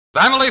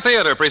Family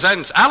Theater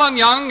presents Alan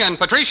Young and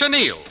Patricia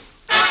Neal.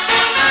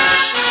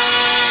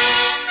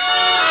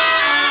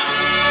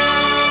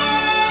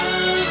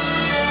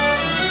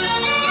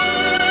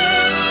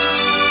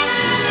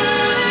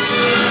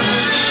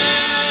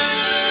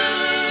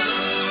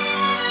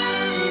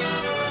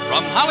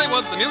 From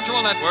Hollywood, the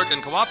Mutual Network,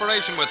 in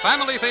cooperation with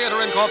Family Theater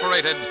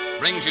Incorporated,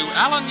 brings you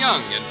Alan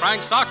Young in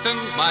Frank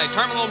Stockton's My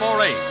Terminal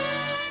Moraine.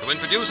 To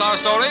introduce our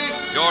story,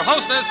 your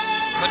hostess,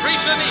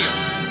 Patricia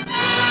Neal.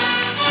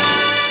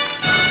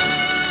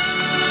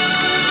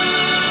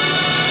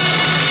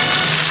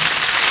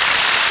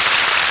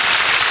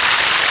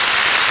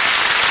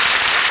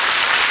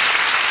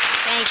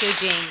 Thank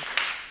you, Jean.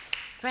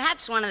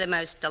 Perhaps one of the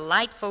most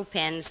delightful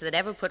pens that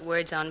ever put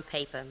words on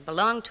paper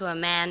belonged to a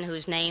man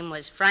whose name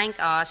was Frank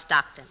R.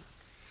 Stockton.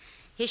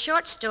 His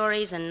short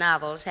stories and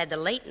novels had the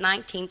late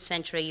 19th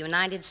century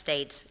United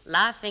States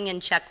laughing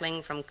and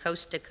chuckling from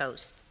coast to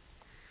coast,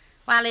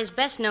 while his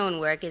best-known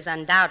work is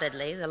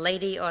undoubtedly The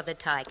Lady or the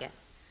Tiger.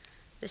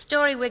 The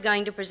story we're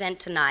going to present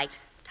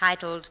tonight,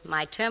 titled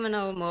My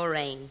Terminal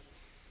Moraine,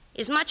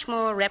 is much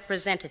more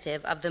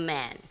representative of the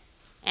man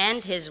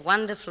and his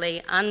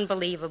wonderfully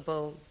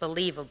unbelievable,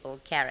 believable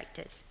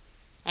characters,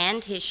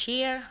 and his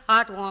sheer,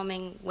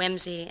 heartwarming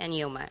whimsy and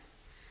humor.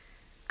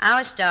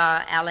 Our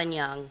star, Alan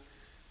Young,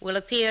 will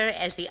appear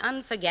as the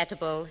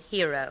unforgettable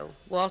hero,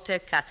 Walter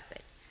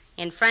Cuthbert,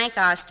 in Frank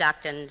R.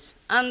 Stockton's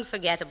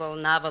unforgettable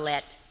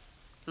novelette,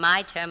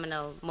 My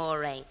Terminal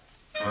Moraine.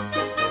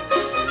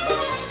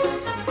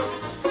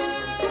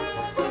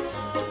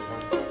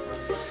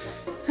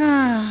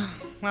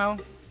 Well,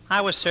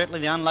 I was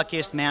certainly the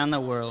unluckiest man in the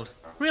world.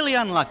 Really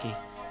unlucky.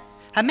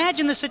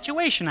 Imagine the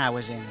situation I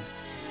was in.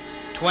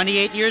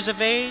 28 years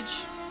of age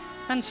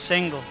and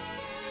single.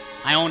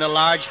 I owned a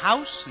large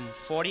house and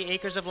 40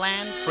 acres of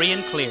land, free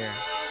and clear.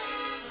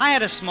 I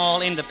had a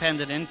small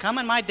independent income,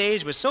 and my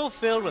days were so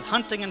filled with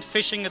hunting and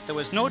fishing that there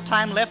was no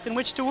time left in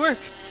which to work.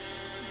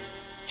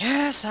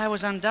 Yes, I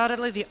was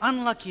undoubtedly the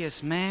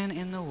unluckiest man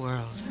in the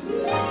world.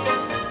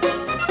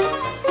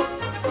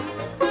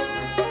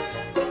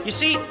 You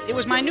see, it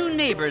was my new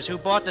neighbors who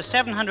bought the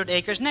 700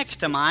 acres next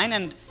to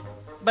mine,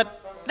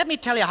 but let me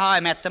tell you how I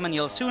met them, and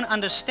you'll soon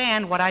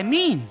understand what I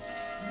mean.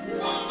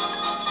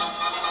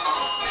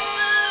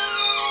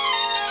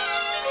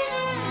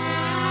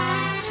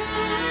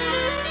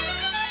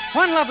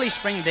 One lovely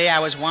spring day, I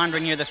was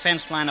wandering near the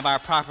fence line of our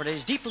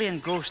properties, deeply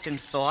engrossed in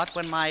thought,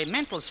 when my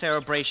mental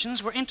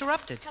cerebrations were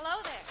interrupted.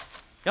 Hello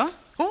there. Yeah?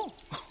 Oh,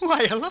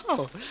 why,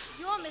 hello.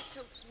 You're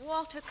Mr.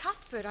 Walter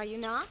Cuthbert, are you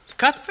not?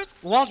 Cuthbert?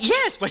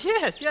 Yes,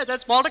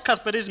 that's Walter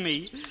Cuthbert is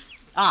me.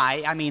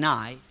 I.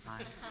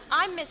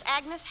 I'm Miss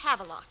Agnes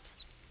Havelock.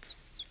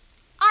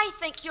 I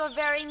think you're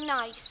very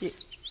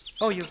nice.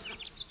 Oh, you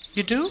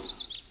do?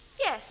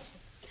 Yes,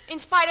 in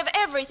spite of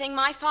everything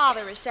my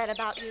father has said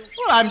about you.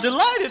 Well, I'm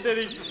delighted that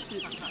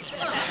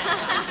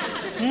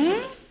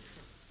he...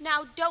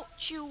 Now,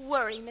 don't you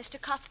worry, Mr.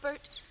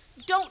 Cuthbert.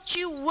 Don't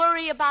you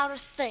worry about a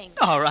thing.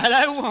 All right,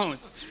 I won't.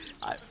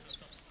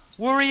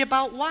 Worry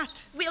about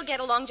what? We'll get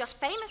along just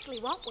famously,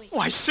 won't we?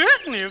 Why,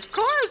 certainly, of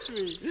course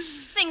we...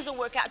 Things will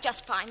work out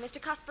just fine, Mr.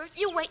 Cuthbert.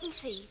 You wait and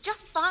see.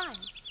 Just fine.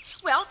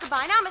 Well,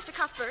 goodbye now, Mr.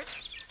 Cuthbert.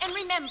 And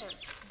remember,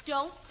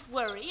 don't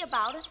worry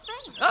about a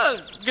thing.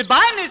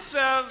 Goodbye,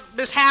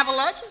 Miss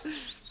Havelock.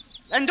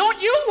 And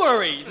don't you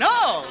worry.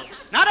 No,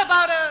 not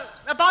about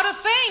a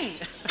thing.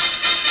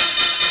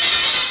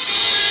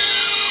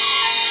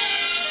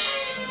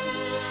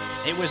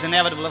 It was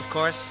inevitable, of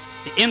course.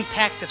 The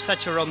impact of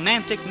such a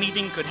romantic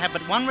meeting could have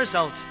but one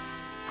result.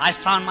 I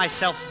found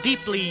myself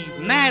deeply,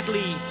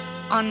 madly,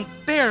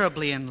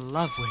 unbearably in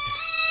love with her.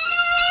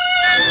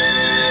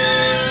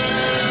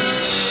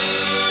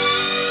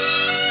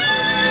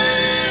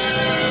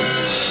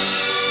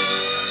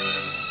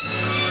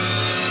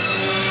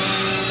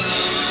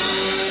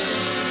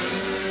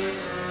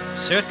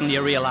 Certainly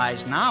you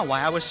realize now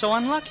why I was so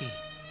unlucky.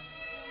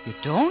 You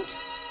don't?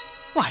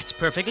 Why, it's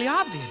perfectly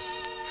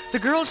obvious. The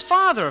girl's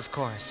father, of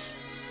course.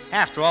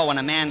 After all, when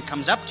a man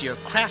comes up to you,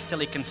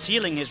 craftily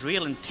concealing his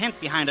real intent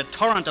behind a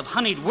torrent of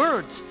honeyed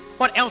words,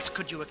 what else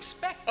could you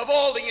expect? Of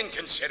all the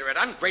inconsiderate,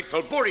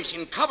 ungrateful, boorish,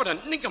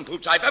 incompetent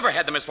nincompoops I've ever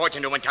had the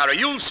misfortune to encounter,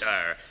 you,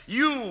 sir,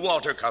 you,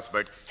 Walter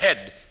Cuthbert,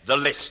 head the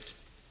list.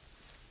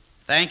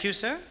 Thank you,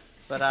 sir.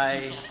 But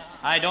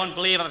I don't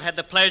believe I've had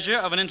the pleasure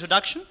of an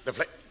introduction.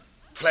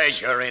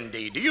 Pleasure,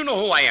 indeed. Do you know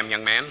who I am,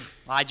 young man?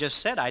 I just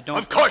said I don't...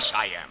 Of course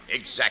I am,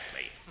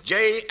 exactly.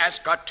 J.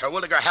 Ascot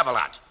Terwilliger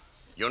Havelock,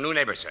 your new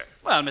neighbor, sir.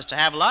 Well, Mr.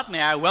 Havelock, may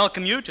I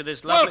welcome you to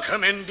this lovely...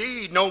 Welcome,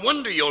 indeed. No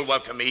wonder you'll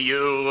welcome me,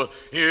 you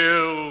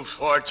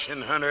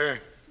fortune hunter.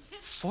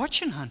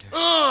 Fortune hunter?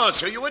 Oh,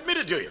 so you admit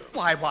it, do you?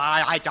 Why,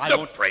 I don't...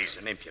 The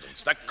brazen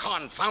impudence, the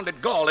confounded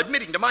gall,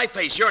 admitting to my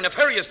face your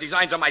nefarious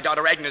designs on my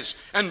daughter Agnes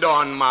and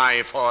on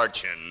my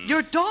fortune.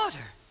 Your daughter?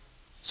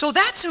 So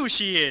that's who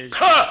she is.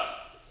 Ha!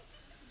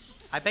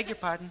 I beg your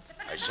pardon?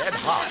 I said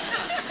ha.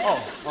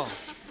 Oh.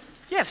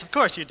 Yes, of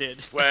course you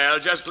did. Well,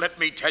 just let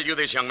me tell you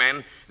this, young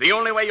man. The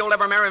only way you'll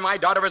ever marry my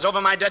daughter is over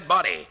my dead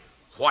body.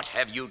 What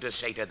have you to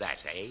say to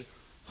that, eh?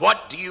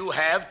 What do you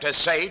have to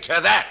say to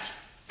that?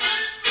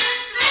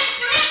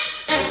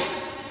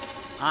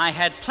 I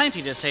had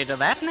plenty to say to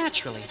that,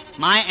 naturally.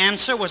 My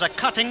answer was a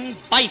cutting,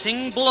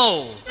 biting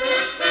blow.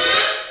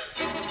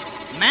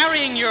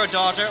 Marrying your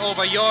daughter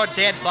over your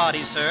dead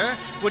body, sir,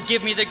 would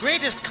give me the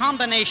greatest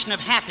combination of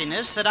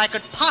happiness that I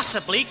could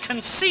possibly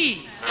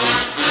conceive.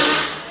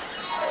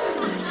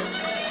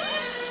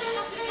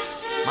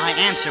 My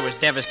answer was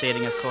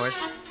devastating, of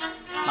course.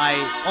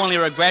 My only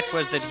regret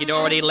was that he'd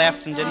already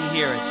left and didn't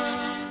hear it.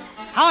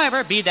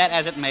 However, be that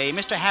as it may,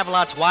 Mr.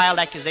 Havelot's wild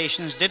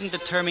accusations didn't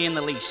deter me in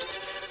the least.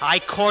 I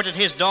courted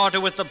his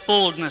daughter with the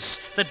boldness,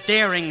 the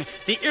daring,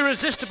 the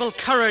irresistible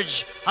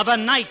courage of a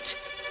knight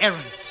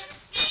errant.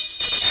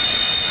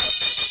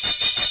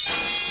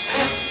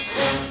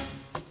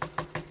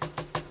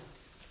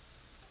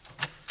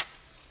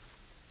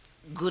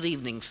 Good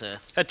evening, sir.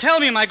 Tell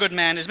me, my good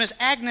man, is Miss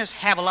Agnes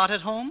Havelot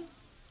at home?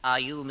 Are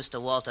you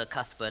Mr. Walter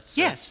Cuthbert,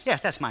 sir? Yes,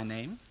 that's my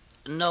name.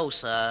 No,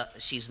 sir,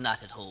 she's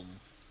not at home.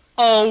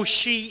 Oh,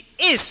 she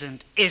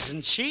isn't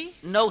she?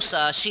 No,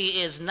 sir,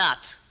 she is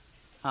not.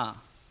 Ah.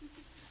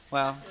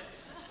 Well,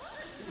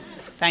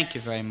 thank you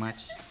very much.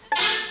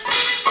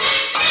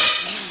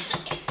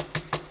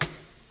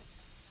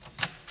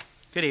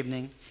 Good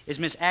evening. Is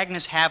Miss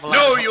Agnes Havelot...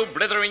 No, you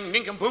blithering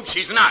nincompoop,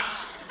 she's not.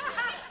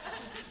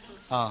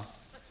 Oh,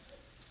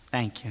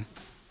 thank you.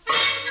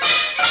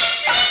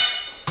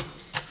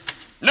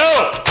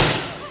 No!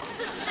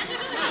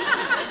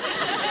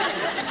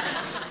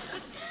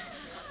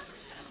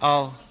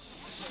 Oh.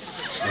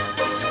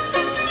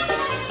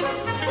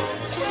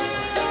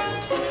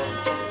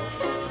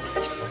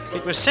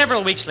 It was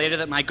several weeks later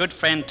that my good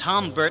friend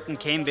Tom Burton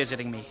came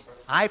visiting me.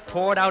 I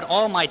poured out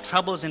all my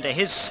troubles into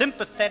his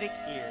sympathetic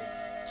ears.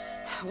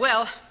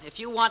 Well, if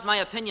you want my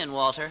opinion,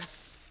 Walter,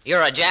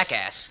 you're a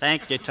jackass.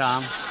 Thank you,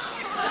 Tom.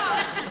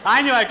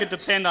 I knew I could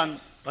depend on...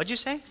 What'd you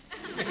say?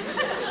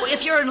 Well,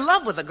 if you're in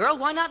love with a girl,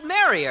 why not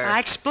marry her? I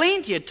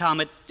explained to you,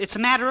 Tom. It's a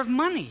matter of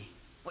money.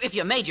 Well, if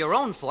you made your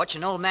own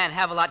fortune, old man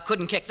Havelot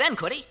couldn't kick then,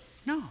 could he?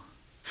 No.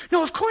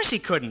 No, of course he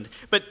couldn't.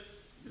 But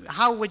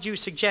how would you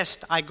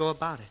suggest I go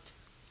about it?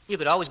 You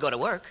could always go to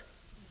work.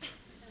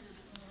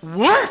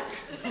 Work?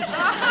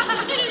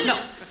 No.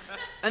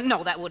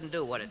 No, that wouldn't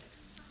do, would it?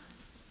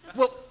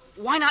 Well,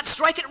 why not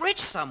strike it rich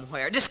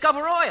somewhere? Discover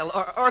oil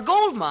or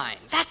gold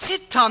mines. That's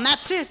it, Tom,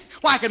 that's it.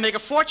 Why, I could make a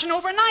fortune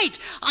overnight.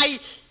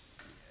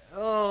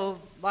 Oh,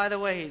 by the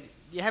way,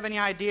 do you have any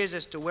ideas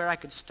as to where I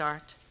could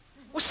start?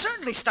 Well,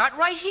 certainly start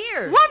right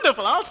here.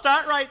 Wonderful, I'll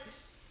start right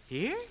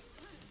here.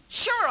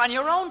 Sure, on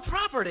your own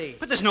property.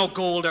 But there's no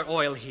gold or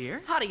oil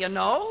here. How do you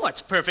know? Well,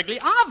 it's perfectly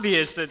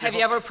obvious that... Have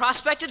you ever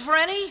prospected for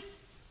any?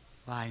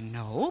 Why,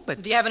 no,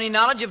 but... Do you have any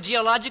knowledge of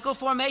geological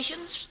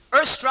formations,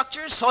 earth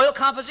structures, soil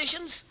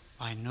compositions?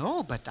 I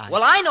know, but I...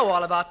 Well, I know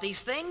all about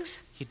these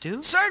things. You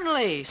do?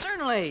 Certainly.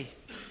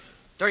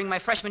 During my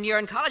freshman year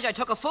in college, I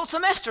took a full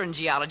semester in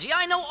geology.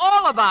 I know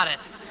all about it.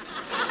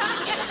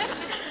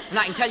 And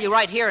I can tell you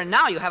right here and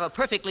now, you have a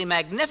perfectly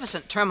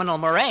magnificent terminal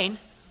moraine.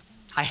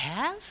 I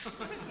have?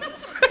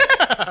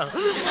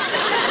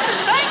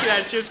 Thank you,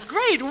 that's just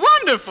great,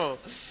 wonderful.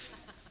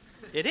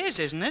 It is,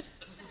 isn't it?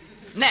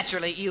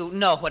 Naturally, you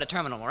know what a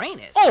terminal moraine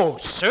is. Oh,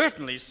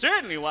 certainly.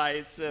 Why,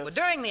 it's... Well,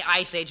 during the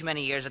Ice Age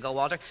many years ago,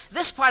 Walter,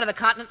 this part of the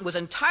continent was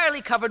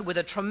entirely covered with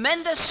a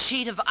tremendous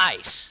sheet of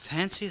ice.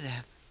 Fancy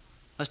that.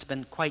 Must have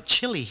been quite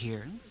chilly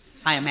here.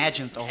 I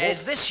imagine the whole...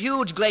 As this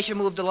huge glacier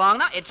moved along,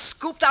 now, it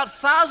scooped out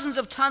thousands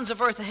of tons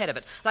of earth ahead of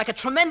it, like a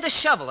tremendous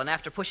shovel, and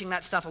after pushing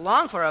that stuff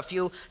along for a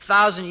few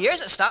thousand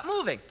years, it stopped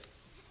moving.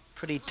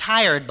 Pretty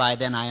tired by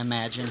then, I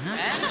imagine, huh?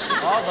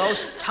 And all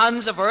those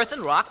tons of earth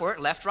and rock were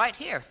left right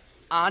here,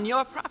 on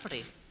your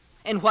property,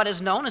 in what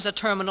is known as a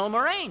terminal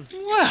moraine.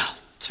 Well,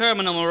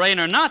 terminal moraine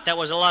or not, that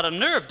was a lot of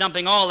nerve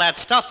dumping all that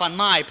stuff on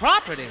my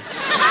property.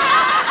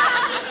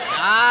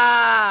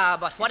 Ah,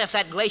 but what if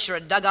that glacier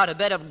had dug out a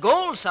bed of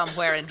gold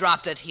somewhere and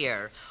dropped it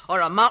here? Or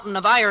a mountain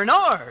of iron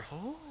ore?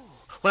 Oh,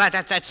 well,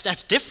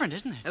 that's different,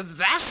 isn't it?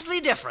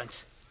 Vastly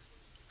different.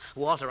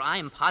 Walter,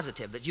 I'm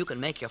positive that you can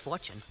make your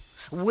fortune.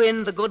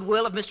 Win the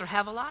goodwill of Mr.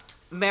 Havelot,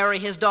 marry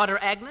his daughter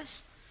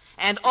Agnes,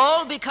 and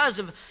all because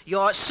of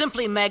your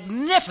simply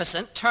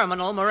magnificent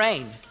terminal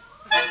moraine.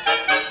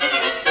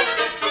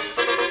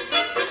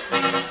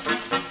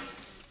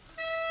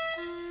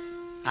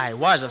 I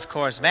was, of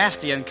course,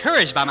 vastly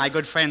encouraged by my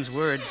good friend's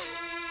words.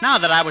 Now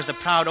that I was the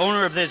proud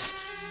owner of this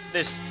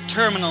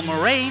terminal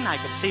moraine, I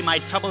could see my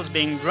troubles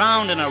being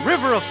drowned in a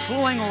river of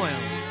flowing oil,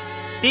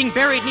 being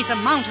buried neath a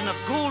mountain of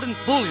golden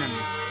bullion.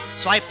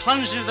 So I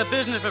plunged into the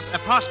business of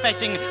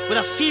prospecting with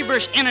a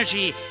feverish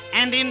energy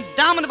and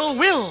indomitable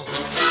will.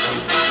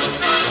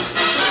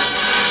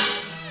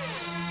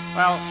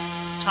 Well,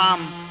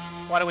 Tom,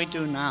 what do we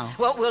do now?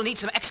 Well, we'll need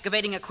some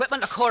excavating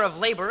equipment, a corps of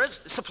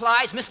laborers,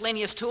 supplies,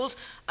 miscellaneous tools.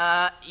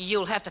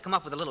 You'll have to come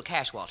up with a little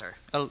cash, Walter.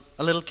 A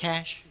little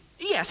cash?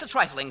 Yes, a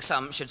trifling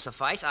sum should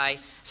suffice. I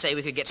say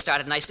we could get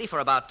started nicely for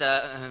about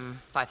 $5,000.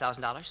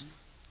 $5,000?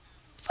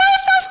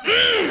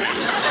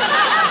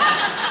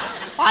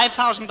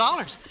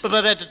 $5,000.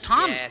 But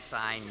Tom... Yes,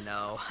 I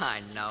know.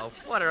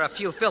 What are a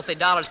few filthy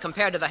dollars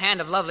compared to the hand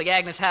of lovely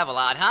Agnes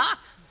Haviland, huh?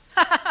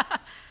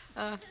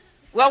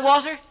 Well,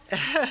 Walter?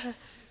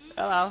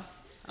 Well,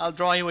 I'll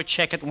draw you a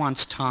check at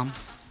once, Tom.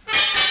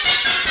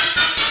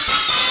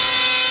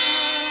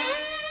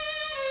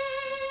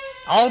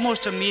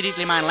 Almost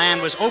immediately, my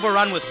land was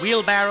overrun with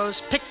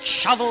wheelbarrows, picks,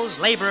 shovels,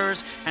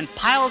 laborers, and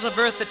piles of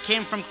earth that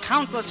came from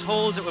countless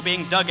holes that were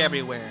being dug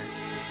everywhere.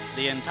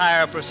 The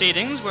entire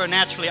proceedings were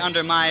naturally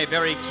under my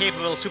very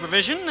capable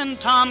supervision, and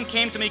Tom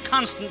came to me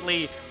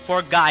constantly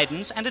for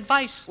guidance and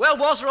advice. Well,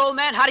 Walter, old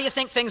man, how do you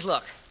think things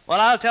look? Well,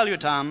 I'll tell you,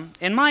 Tom,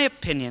 in my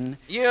opinion...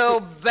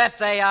 You bet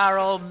they are,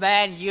 old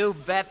man. You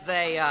bet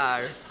they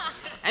are.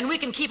 And we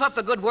can keep up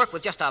the good work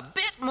with just a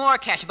bit more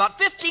cash. About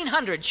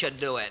 $1,500 should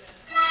do it.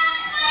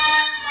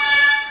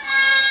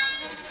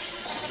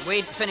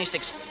 We finished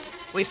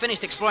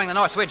exploring the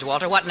North Ridge,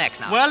 Walter. What next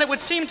now? Well, it would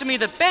seem to me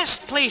the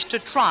best place to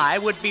try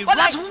would be Well,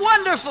 that's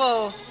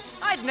wonderful.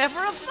 I'd never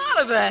have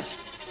thought of that.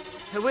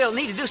 We'll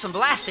need to do some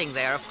blasting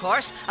there, of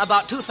course.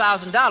 About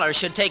 $2,000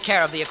 should take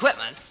care of the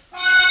equipment.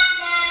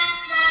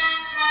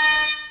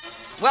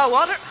 Well,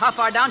 Walter, how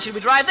far down should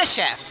we drive this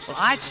shaft? Well,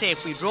 I'd say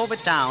if we drove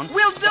it down...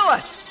 We'll do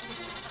it.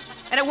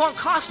 And it won't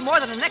cost more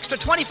than an extra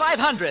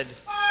 $2,500.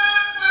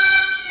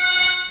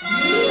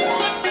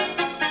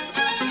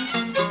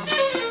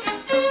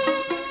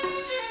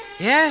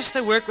 Yes,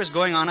 the work was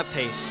going on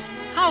apace.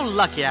 How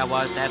lucky I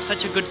was to have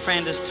such a good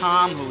friend as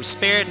Tom, who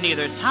spared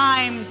neither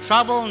time,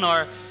 trouble,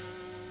 nor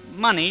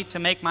money to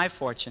make my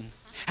fortune.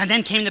 And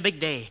then came the big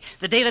day,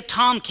 the day that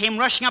Tom came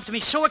rushing up to me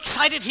so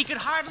excited he could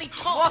hardly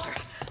talk.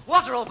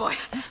 Walter, old boy,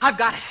 I've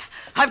got it.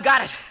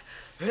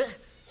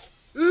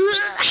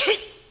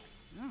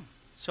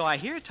 So I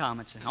hear,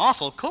 Tom. It's an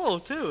awful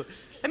cold, too.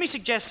 Let me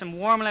suggest some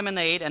warm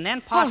lemonade and then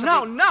possibly...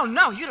 Oh,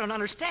 no, you don't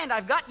understand.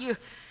 I've got you...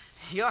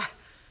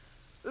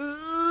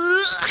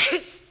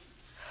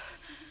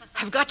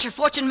 I've got your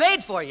fortune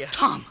made for you.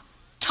 Tom,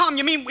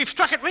 you mean we've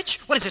struck it rich?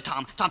 What is it,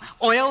 Tom?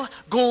 Oil,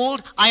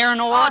 gold, iron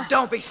ore? Oh,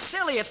 don't be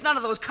silly. It's none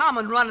of those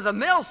common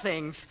run-of-the-mill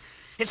things.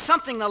 It's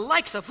something the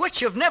likes of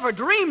which you've never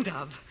dreamed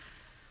of.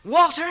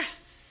 Walter,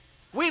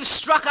 we've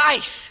struck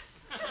ice.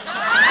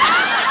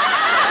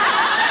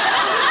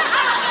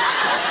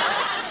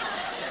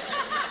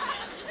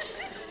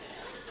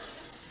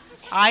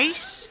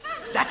 Ice?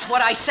 That's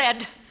what I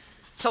said.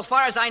 So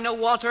far as I know,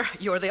 Walter,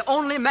 you're the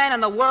only man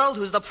in the world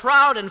who's the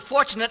proud and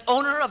fortunate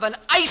owner of an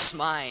ice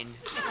mine.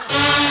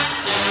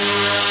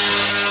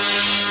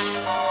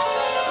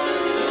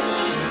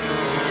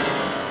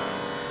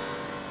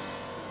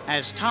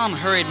 As Tom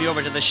hurried me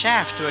over to the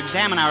shaft to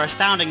examine our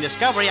astounding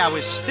discovery, I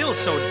was still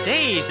so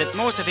dazed that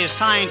most of his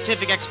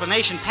scientific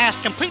explanation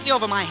passed completely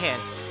over my head.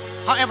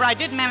 However, I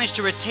did manage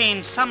to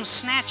retain some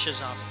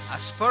snatches of it. A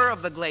spur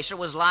of the glacier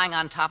was lying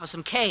on top of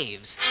some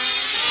caves.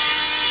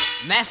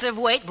 Massive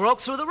weight broke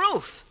through the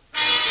roof.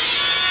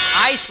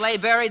 Ice lay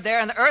buried there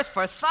in the earth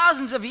for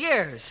thousands of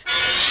years.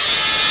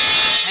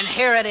 And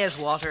here it is,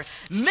 Walter.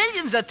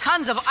 Millions of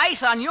tons of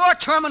ice on your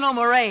terminal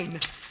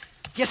moraine.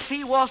 You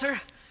see, Walter?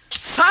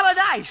 Solid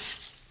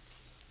ice.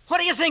 What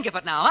do you think of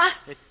it now,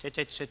 huh?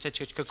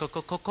 It's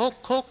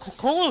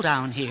cold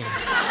down here.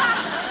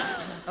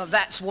 Oh,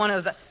 that's one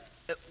of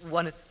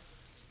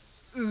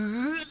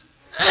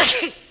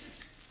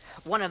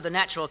the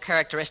natural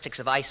characteristics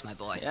of ice, my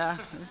boy. Yeah,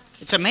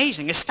 it's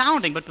amazing,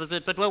 astounding, but what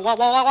of it? What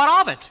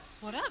of it?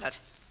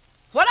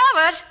 What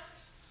of it?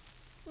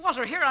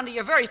 Walter, here under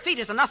your very feet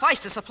is enough ice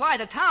to supply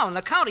the town,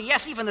 the county,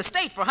 yes, even the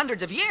state for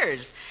hundreds of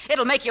years.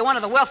 It'll make you one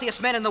of the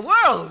wealthiest men in the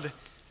world.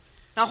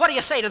 Now, what do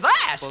you say to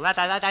that? Well,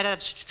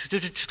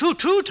 that's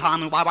true,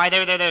 Tom. Why,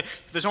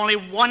 there's only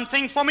one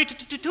thing for me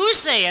to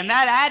say, and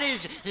that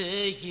is...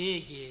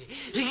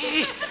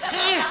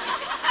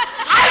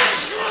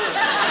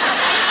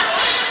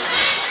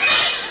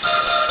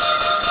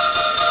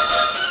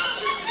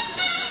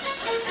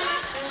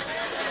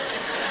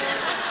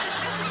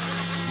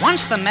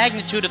 Once the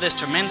magnitude of this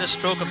tremendous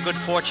stroke of good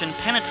fortune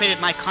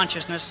penetrated my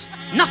consciousness,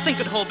 nothing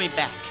could hold me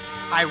back.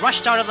 I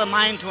rushed out of the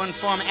mine to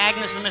inform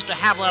Agnes and Mr.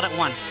 Haviland at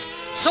once.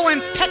 So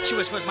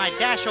impetuous was my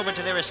dash over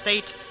to their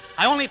estate,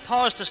 I only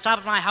paused to stop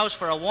at my house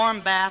for a warm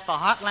bath, a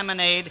hot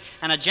lemonade,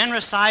 and a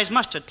generous-sized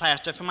mustard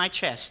plaster for my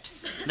chest.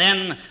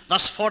 Then,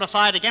 thus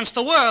fortified against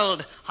the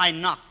world, I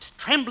knocked,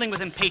 trembling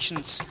with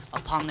impatience,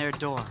 upon their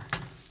door.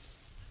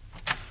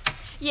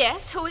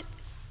 Yes, who is...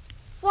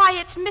 Why,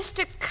 it's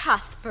Mr.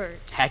 Cuthbert.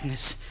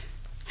 Agnes,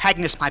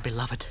 my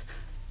beloved,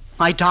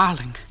 my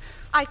darling.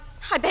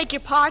 I beg your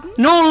pardon?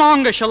 No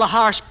longer shall the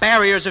harsh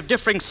barriers of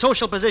differing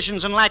social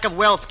positions and lack of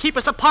wealth keep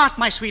us apart,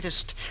 my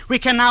sweetest. We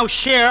can now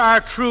share our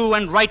true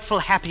and rightful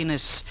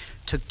happiness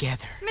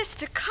together.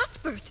 Mr.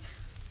 Cuthbert,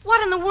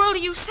 what in the world are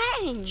you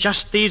saying?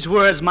 Just these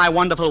words, my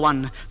wonderful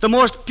one, the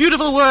most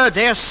beautiful words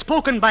e'er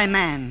spoken by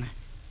man.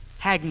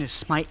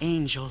 Agnes, my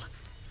angel,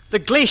 the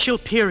glacial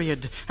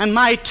period and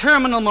my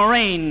terminal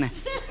moraine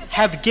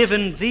have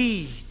given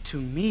thee to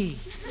me.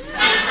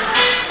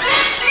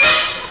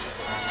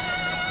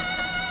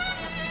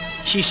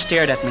 She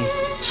stared at me,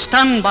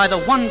 stunned by the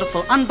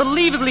wonderful,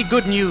 unbelievably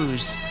good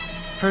news.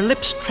 Her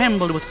lips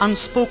trembled with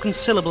unspoken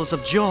syllables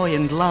of joy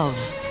and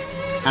love.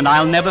 And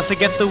I'll never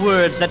forget the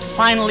words that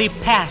finally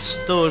passed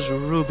those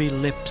ruby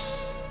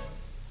lips.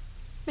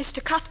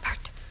 Mr.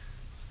 Cuthbert.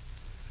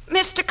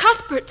 Mr.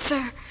 Cuthbert,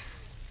 sir.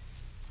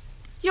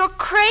 You're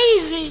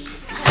crazy.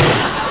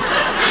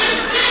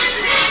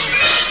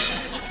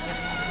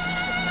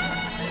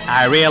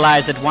 I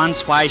realized at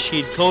once why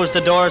she'd closed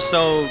the door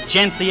so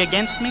gently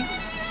against me.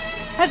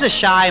 As a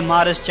shy,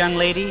 modest young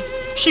lady,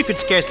 she could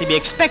scarcely be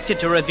expected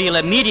to reveal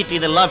immediately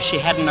the love she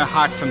had in her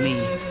heart for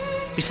me.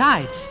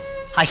 Besides,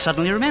 I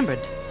suddenly remembered.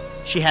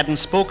 She hadn't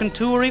spoken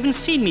to or even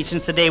seen me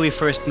since the day we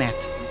first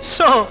met.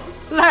 So,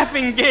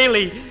 laughing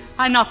gaily,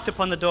 I knocked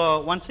upon the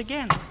door once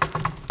again.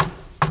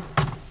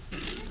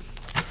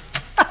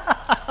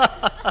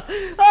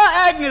 Oh,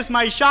 Agnes,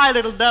 my shy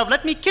little dove,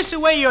 let me kiss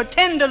away your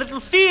tender little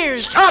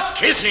fears. Stop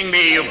kissing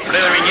me, you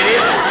blithering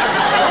idiot!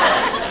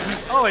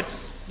 Oh,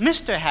 it's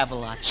Mr.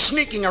 Haviland.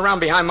 Sneaking around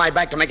behind my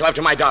back to make love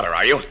to my daughter,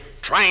 are you?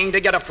 Trying to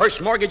get a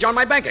first mortgage on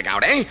my bank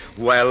account, eh?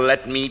 Well,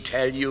 let me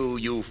tell you,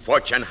 you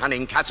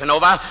fortune-hunting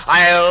Casanova,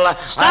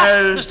 Stop,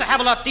 Mr.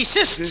 Haviland,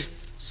 desist.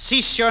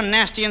 Cease your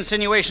nasty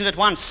insinuations at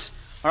once,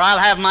 or I'll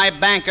have my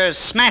bankers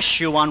smash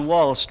you on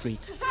Wall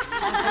Street.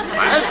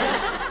 What?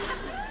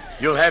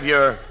 You'll have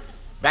your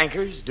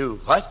bankers do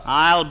what?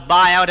 I'll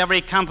buy out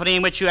every company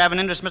in which you have an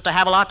interest, Mr.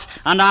 Haviland,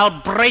 and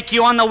I'll break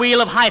you on the wheel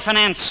of high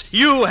finance.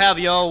 You have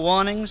your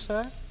warning,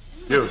 sir.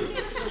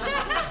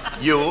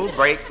 You'll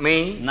break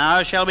me?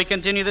 Now, shall we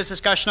continue this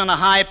discussion on a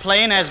high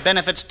plane as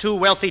benefits two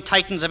wealthy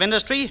titans of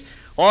industry?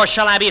 Or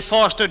shall I be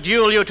forced to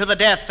duel you to the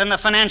death in the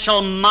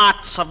financial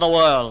marts of the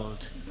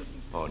world?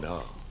 Oh,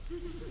 no.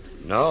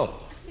 No.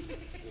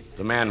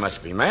 The man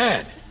must be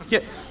mad.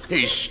 Yeah.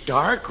 He's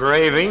stark,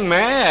 raving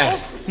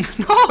mad.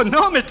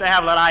 No, Mr.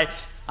 Haviland.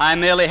 I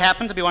merely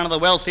happen to be one of the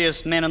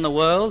wealthiest men in the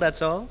world,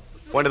 that's all.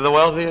 One of the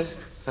wealthiest?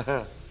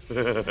 Well,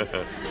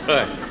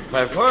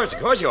 of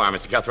course you are,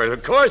 Mr. Cuthbert.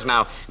 Of course.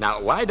 Now,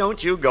 why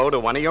don't you go to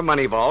one of your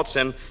money vaults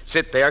and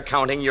sit there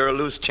counting your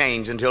loose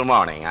change until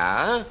morning,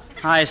 huh?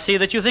 I see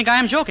that you think I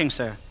am joking,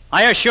 sir.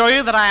 I assure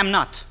you that I am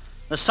not.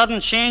 The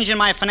sudden change in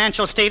my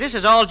financial status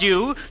is all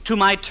due to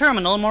my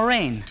terminal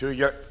moraine. To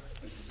your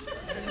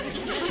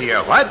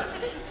what?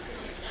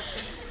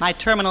 My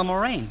terminal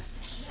moraine.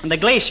 And the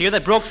glacier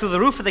that broke through the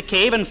roof of the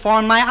cave and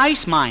formed my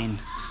ice mine.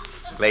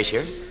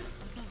 Glacier?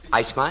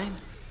 Ice mine?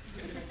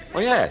 Oh,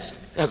 yes,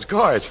 of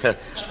course.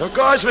 Of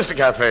course, Mr.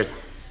 Cuthbert.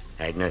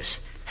 Agnes.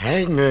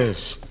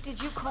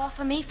 Did you call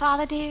for me,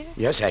 Father dear?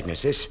 Yes,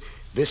 Agnes,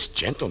 this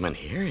gentleman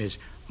here, his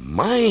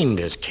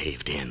mind is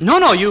caved in.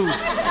 No, you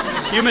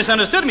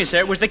misunderstood me, sir.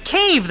 It was the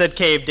cave that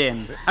caved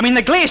in. I mean,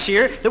 the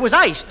glacier that was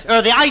iced,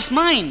 or the ice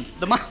mined.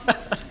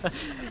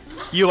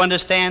 You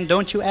understand,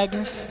 don't you,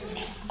 Agnes?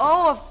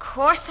 Oh, of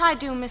course I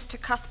do, Mr.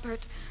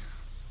 Cuthbert.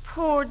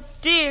 Poor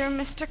dear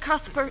Mr.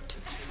 Cuthbert.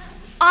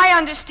 I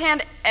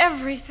understand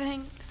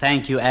everything.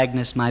 Thank you,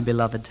 Agnes, my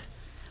beloved.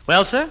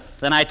 Well, sir,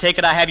 then I take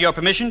it I have your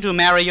permission to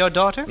marry your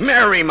daughter?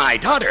 Marry my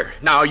daughter?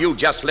 Now, you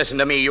just listen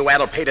to me, you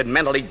addlepated,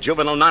 mentally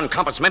juvenile,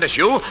 non-compass mentis,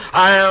 you.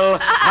 I'll...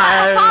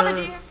 Father,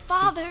 dear,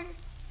 Father,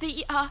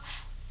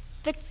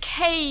 the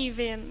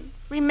cave-in,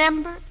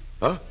 remember?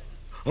 Huh?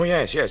 Oh,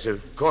 yes,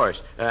 of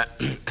course.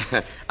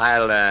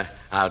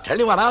 I'll tell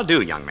you what I'll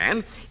do, young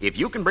man. If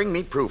you can bring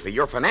me proof of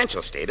your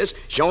financial status,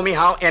 show me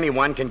how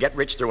anyone can get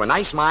rich through an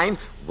ice mine,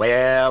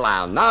 well,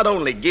 I'll not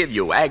only give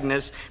you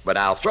Agnes, but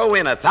I'll throw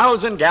in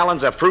 1,000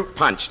 gallons of fruit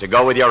punch to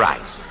go with your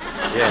ice.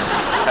 Yeah.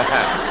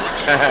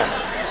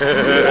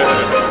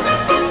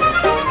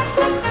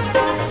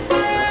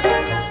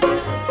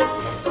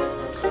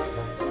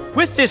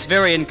 With this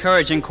very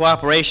encouraging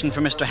cooperation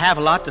from Mr.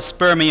 Haviland to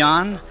spur me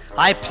on,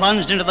 I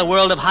plunged into the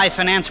world of high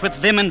finance with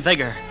vim and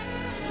vigor.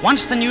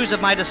 Once the news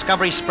of my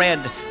discovery spread,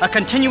 a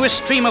continuous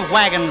stream of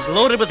wagons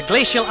loaded with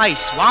glacial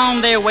ice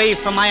wound their way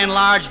from my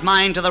enlarged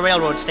mine to the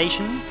railroad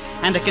station,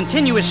 and a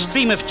continuous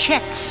stream of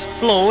checks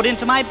flowed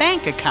into my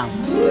bank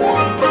account.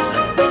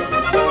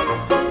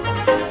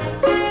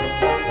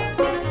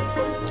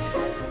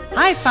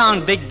 I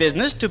found big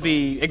business to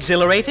be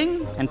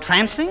exhilarating,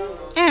 entrancing,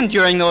 and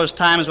during those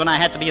times when I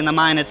had to be in the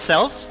mine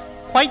itself,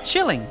 quite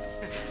chilling.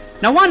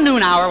 Now, one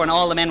noon hour when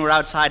all the men were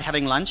outside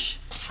having lunch,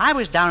 I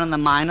was down in the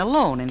mine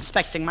alone,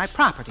 inspecting my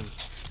property.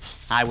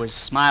 I was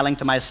smiling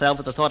to myself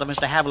at the thought of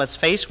Mr. Haviland's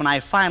face when I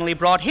finally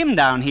brought him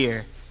down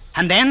here.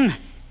 And then,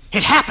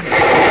 it happened.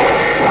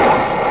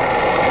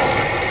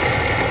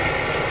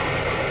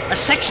 A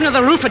section of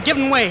the roof had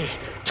given way.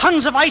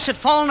 Tons of ice had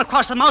fallen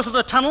across the mouth of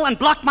the tunnel and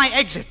blocked my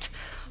exit.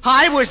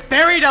 I was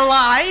buried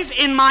alive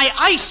in my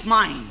ice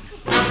mine.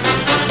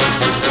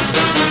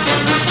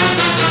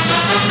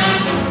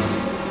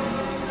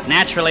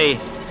 Naturally,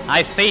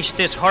 I faced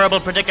this horrible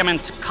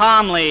predicament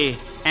calmly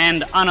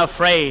and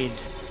unafraid.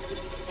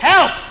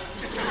 Help!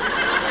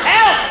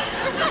 Help!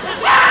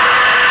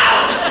 Help!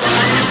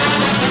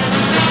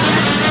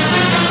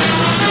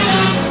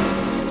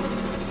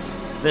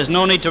 There's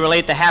no need to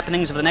relate the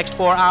happenings of the next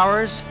 4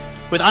 hours.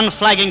 With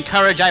unflagging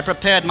courage, I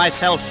prepared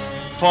myself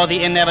before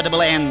the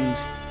inevitable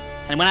end.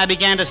 And when I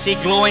began to see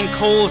glowing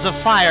coals of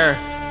fire,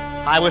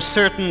 I was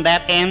certain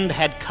that end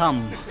had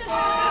come.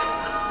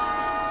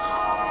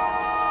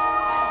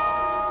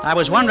 I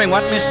was wondering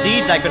what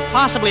misdeeds I could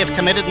possibly have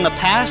committed in the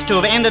past to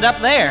have ended up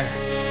there,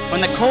 when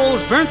the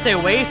coals burnt their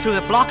way through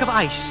the block of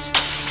ice.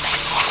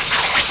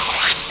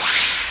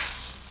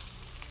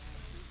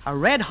 A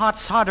red-hot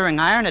soldering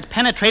iron had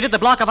penetrated the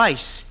block of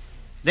ice.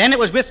 Then it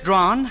was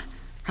withdrawn,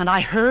 and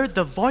I heard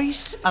the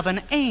voice of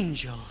an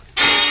angel.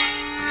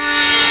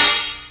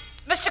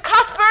 Mr.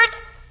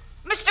 Cuthbert!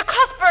 Mr.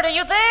 Cuthbert, are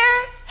you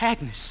there?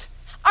 Agnes.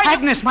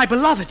 Agnes, my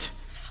beloved.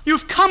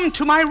 You've come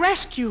to my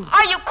rescue.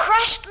 Are you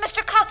crushed,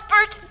 Mr.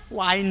 Cuthbert?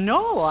 Why,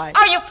 no,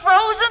 Are you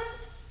frozen?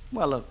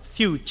 Well, a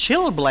few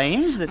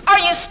chilblains that... Are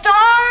you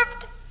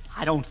starved?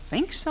 I don't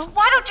think so.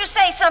 Why don't you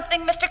say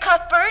something, Mr.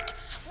 Cuthbert?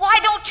 Why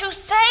don't you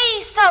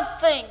say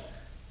something?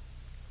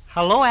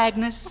 Hello,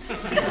 Agnes. My,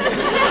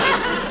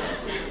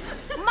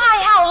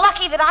 how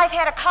lucky that I've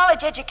had a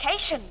college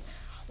education.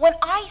 When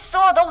I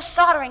saw those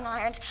soldering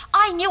irons,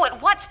 I knew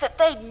at once that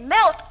they'd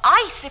melt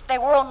ice if they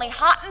were only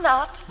hot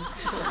enough.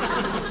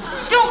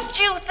 Don't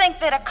you think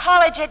that a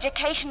college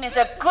education is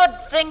a good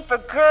thing for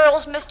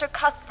girls, Mr.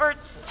 Cuthbert?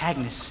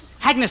 Agnes,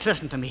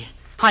 listen to me.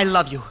 I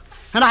love you,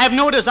 and I have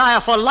no desire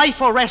for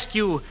life or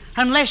rescue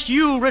unless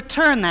you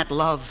return that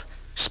love.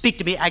 Speak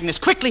to me, Agnes,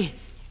 quickly.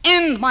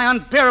 End my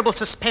unbearable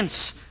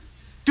suspense.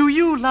 Do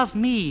you love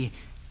me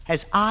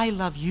as I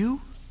love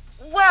you?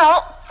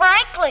 Well,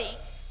 frankly,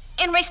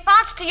 in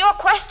response to your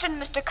question,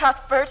 Mr.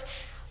 Cuthbert,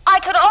 I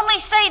could only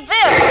say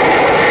this.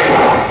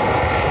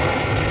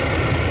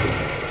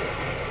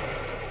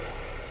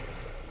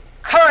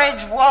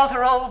 Courage,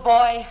 Walter, old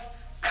boy.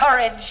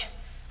 Courage.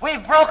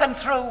 We've broken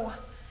through.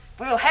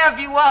 We'll have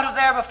you out of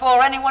there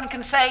before anyone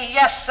can say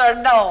yes or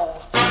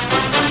no.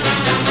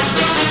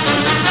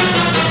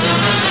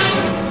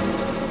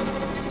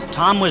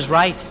 Tom was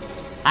right.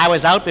 I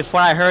was out before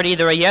I heard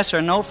either a yes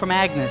or no from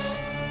Agnes.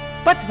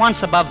 But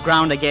once above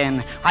ground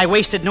again, I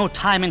wasted no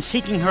time in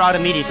seeking her out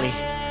immediately.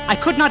 I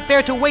could not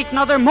bear to wait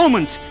another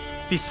moment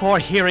before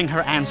hearing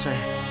her answer.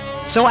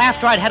 So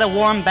after I'd had a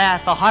warm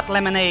bath, a hot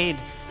lemonade,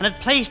 and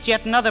had placed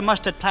yet another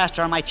mustard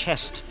plaster on my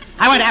chest,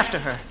 I went after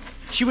her.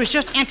 She was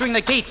just entering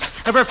the gates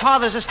of her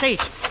father's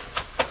estate.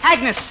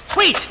 Agnes,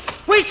 wait!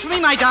 Wait for me,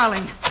 my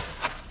darling!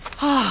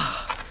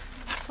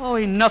 Oh,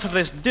 enough of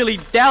this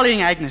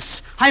dilly-dallying,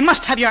 Agnes. I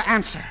must have your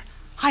answer.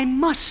 I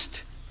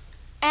must.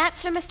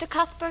 Answer, Mr.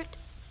 Cuthbert?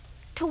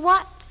 To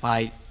what?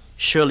 Why,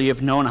 surely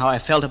you've known how I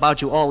felt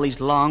about you all these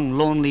long,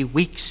 lonely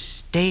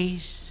weeks,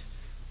 days.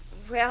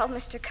 Well,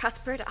 Mr.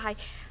 Cuthbert,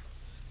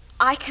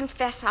 I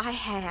confess I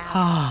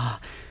have.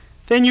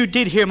 Then you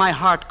did hear my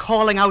heart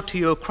calling out to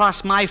you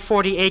across my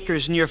 40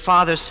 acres and your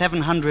father's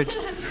 700.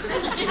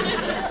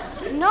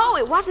 No,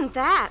 it wasn't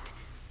that.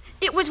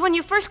 It was when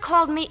you first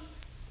called me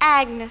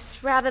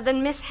Agnes rather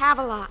than Miss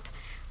Haviland.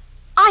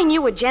 I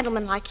knew a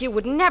gentleman like you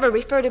would never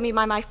refer to me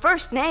by my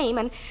first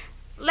name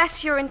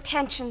unless your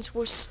intentions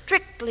were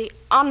strictly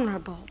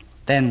honorable.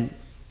 Then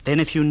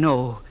if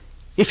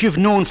you've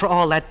known for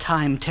all that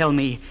time, tell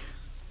me,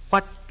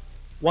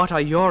 what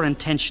are your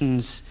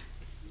intentions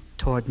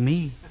toward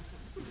me?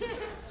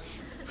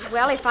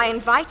 Well, if I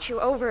invite you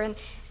over and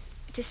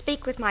to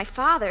speak with my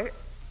father,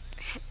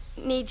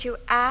 need you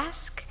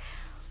ask,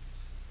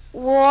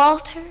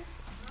 Walter?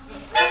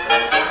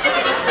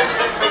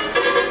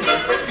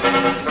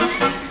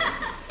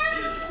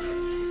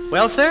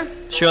 Well, sir,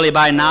 surely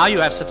by now you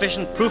have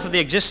sufficient proof of the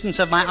existence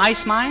of my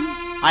ice mine.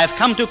 I have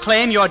come to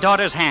claim your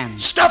daughter's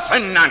hand. Stuff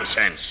and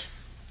nonsense.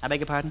 I beg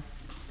your pardon?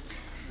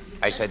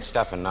 I said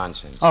stuff and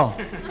nonsense. Oh.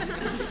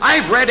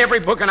 I've read every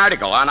book and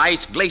article on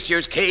ice,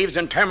 glaciers, caves,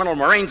 and terminal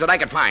moraines that I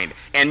could find,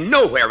 and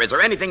nowhere is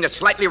there anything that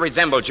slightly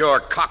resembles your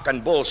cock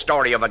and bull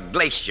story of a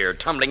glacier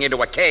tumbling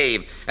into a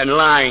cave and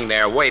lying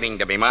there waiting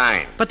to be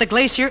mine. But the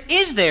glacier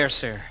is there,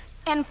 sir.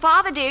 And,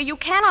 Father, dear, you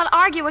cannot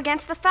argue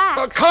against the facts.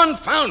 Well,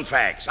 confound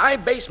facts. I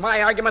base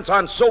my arguments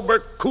on sober,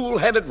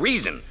 cool-headed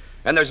reason,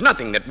 and there's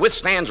nothing that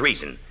withstands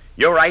reason.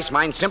 Your ice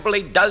mine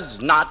simply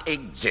does not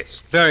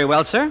exist. Very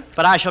well, sir,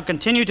 but I shall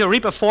continue to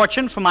reap a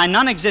fortune from my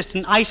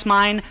non-existent ice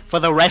mine for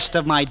the rest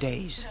of my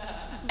days.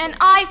 And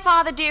I,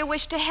 Father dear,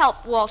 wish to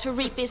help Walter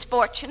reap his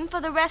fortune for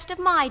the rest of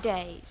my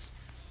days.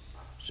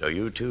 So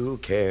you two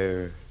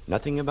care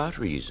nothing about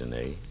reason,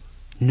 eh?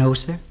 No,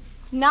 sir.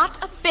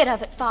 Not a bit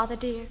of it, Father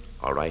dear.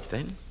 All right,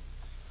 then.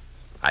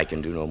 I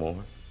can do no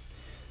more.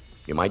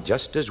 You might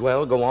just as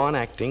well go on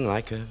acting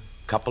like a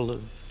couple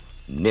of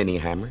ninny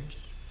hammers.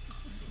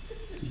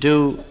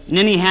 Do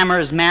ninny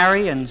hammers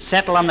marry and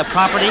settle on the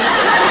property?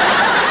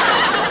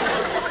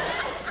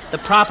 The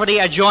property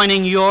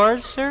adjoining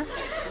yours, sir?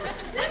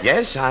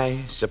 Yes,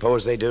 I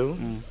suppose they do.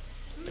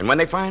 And when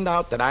they find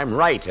out that I'm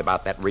right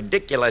about that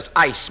ridiculous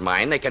ice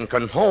mine, they can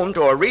come home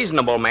to a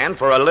reasonable man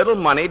for a little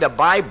money to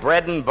buy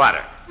bread and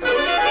butter.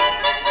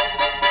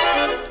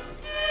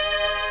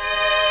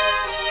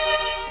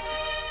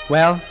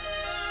 Well,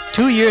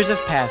 2 years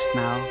have passed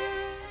now.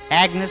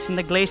 Agnes and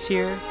the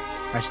glacier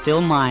are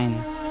still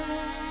mine.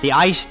 The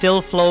ice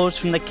still flows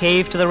from the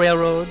cave to the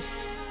railroad,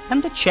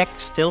 and the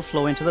checks still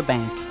flow into the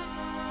bank.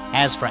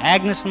 As for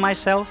Agnes and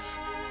myself,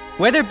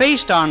 whether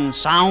based on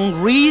sound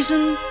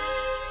reason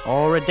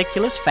or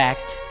ridiculous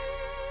fact,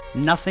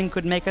 nothing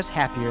could make us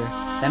happier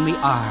than we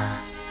are,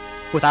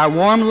 with our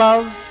warm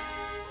love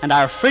and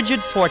our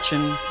frigid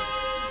fortune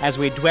as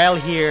we dwell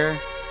here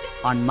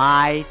on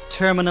my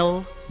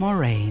terminal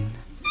Moraine.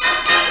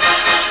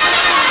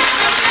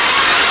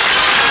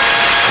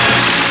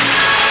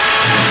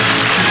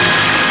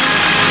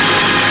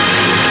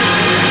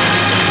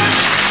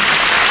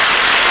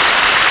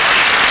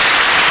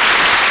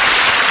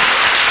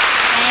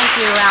 Thank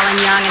you, Alan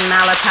Young and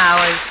Mala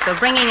Powers, for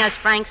bringing us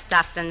Frank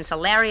Stockton's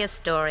hilarious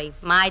story,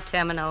 My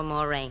Terminal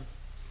Moraine.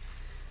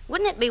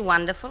 Wouldn't it be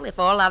wonderful if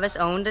all of us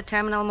owned a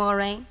terminal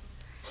Moraine?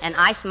 An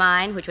ice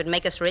mine which would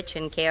make us rich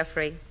and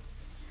carefree.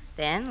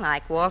 Then,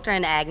 like Walter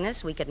and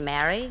Agnes, we could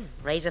marry,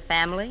 raise a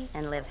family,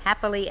 and live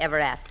happily ever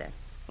after,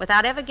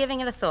 without ever giving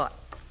it a thought.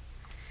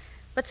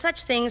 But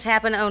such things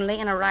happen only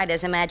in a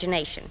writer's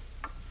imagination.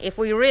 If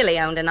we really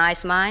owned an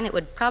ice mine, it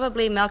would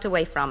probably melt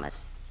away from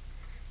us.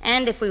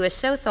 And if we were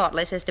so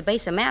thoughtless as to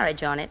base a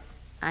marriage on it,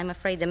 I'm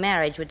afraid the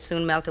marriage would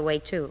soon melt away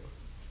too.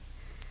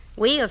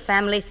 We of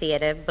Family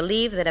Theater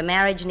believe that a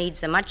marriage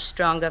needs a much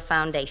stronger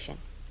foundation.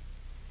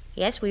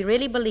 Yes, we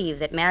really believe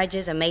that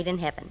marriages are made in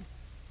heaven.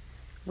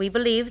 We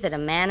believe that a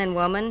man and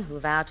woman who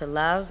vow to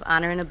love,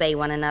 honor, and obey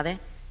one another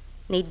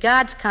need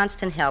God's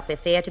constant help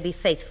if they are to be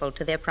faithful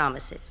to their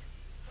promises.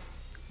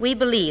 We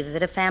believe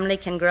that a family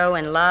can grow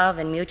in love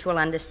and mutual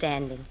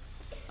understanding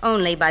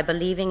only by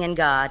believing in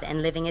God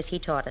and living as He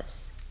taught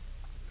us.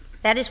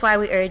 That is why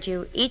we urge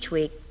you each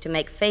week to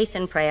make faith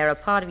and prayer a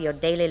part of your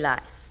daily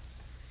life,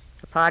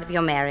 a part of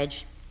your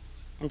marriage,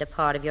 and a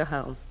part of your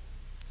home.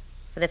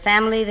 For the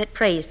family that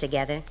prays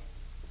together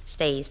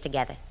stays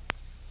together.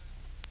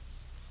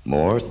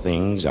 More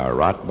things are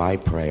wrought by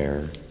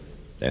prayer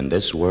than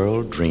this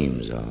world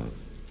dreams of.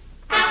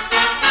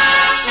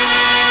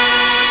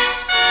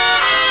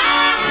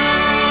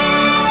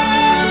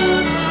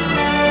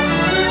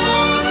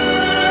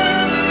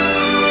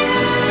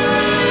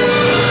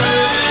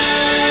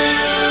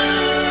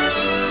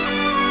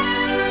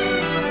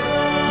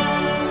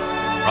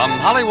 From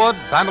Hollywood,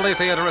 Family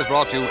Theater has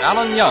brought you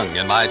Alan Young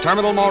in My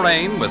Terminal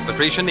Moraine with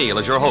Patricia Neal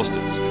as your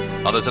hostess.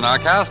 Others in our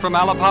cast were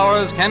Mala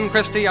Powers, Ken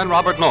Christie, and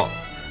Robert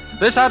North.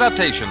 This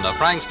adaptation of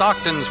Frank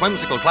Stockton's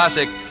whimsical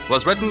classic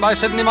was written by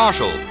Sidney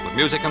Marshall, with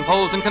music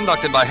composed and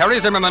conducted by Harry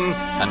Zimmerman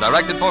and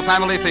directed for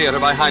Family Theater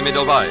by Jaime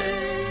Del Valle.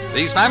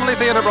 These Family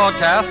Theater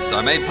broadcasts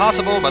are made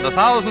possible by the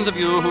thousands of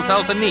you who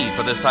felt the need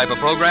for this type of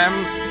program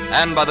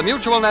and by the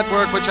Mutual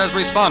Network which has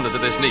responded to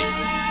this need.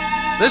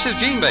 This is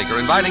Gene Baker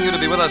inviting you to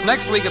be with us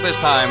next week at this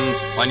time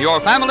when your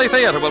Family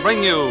Theater will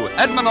bring you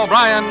Edmund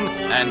O'Brien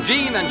and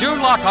Gene and June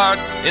Lockhart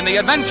in the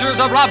Adventures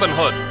of Robin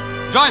Hood.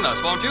 Join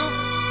us, won't you?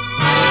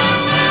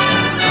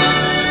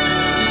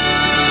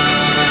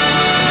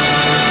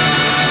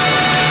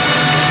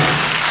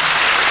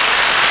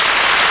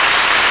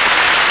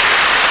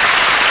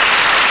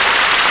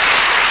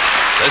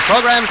 This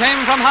program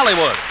came from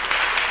Hollywood.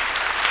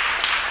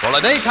 For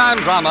a daytime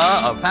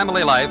drama of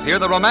family life, hear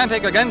the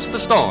romantic Against the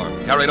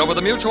Storm, carried over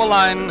the Mutual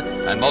line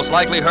and most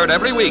likely heard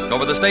every week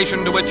over the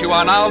station to which you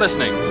are now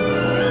listening.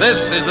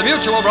 This is the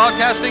Mutual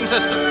Broadcasting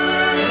System.